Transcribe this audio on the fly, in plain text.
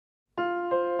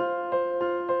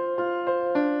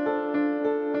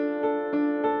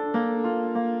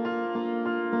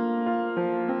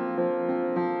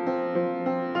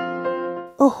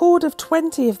A hoard of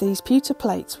 20 of these pewter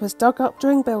plates was dug up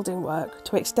during building work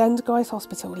to extend Guy's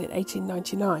Hospital in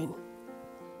 1899.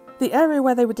 The area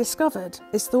where they were discovered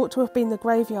is thought to have been the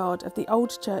graveyard of the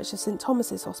old church of St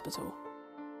Thomas's Hospital.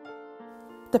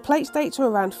 The plates date to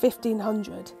around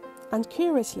 1500, and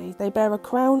curiously they bear a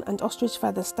crown and ostrich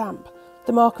feather stamp,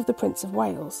 the mark of the Prince of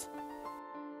Wales.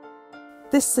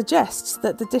 This suggests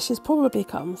that the dishes probably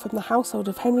come from the household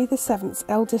of Henry VII's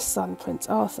eldest son, Prince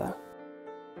Arthur.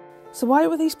 So why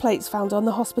were these plates found on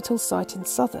the hospital's site in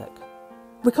Southwark?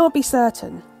 We can't be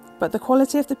certain, but the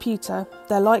quality of the pewter,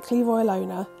 their likely royal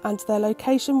owner, and their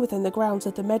location within the grounds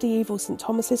of the medieval St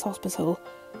Thomas's Hospital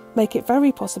make it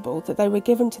very possible that they were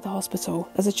given to the hospital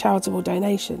as a charitable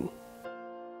donation.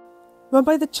 Run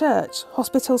by the church,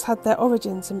 hospitals had their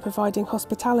origins in providing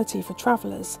hospitality for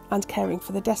travellers and caring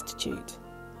for the destitute.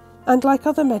 And like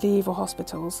other medieval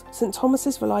hospitals, St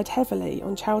Thomas's relied heavily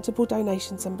on charitable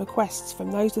donations and bequests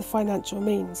from those with financial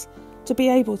means to be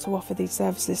able to offer these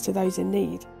services to those in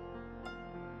need.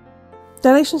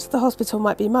 Donations to the hospital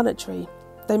might be monetary.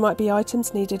 They might be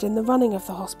items needed in the running of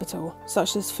the hospital,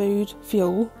 such as food,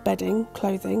 fuel, bedding,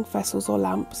 clothing, vessels or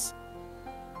lamps.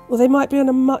 Or they might be on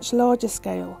a much larger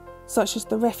scale, such as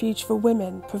the refuge for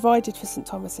women provided for St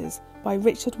Thomas's by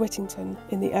Richard Whittington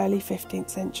in the early 15th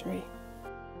century.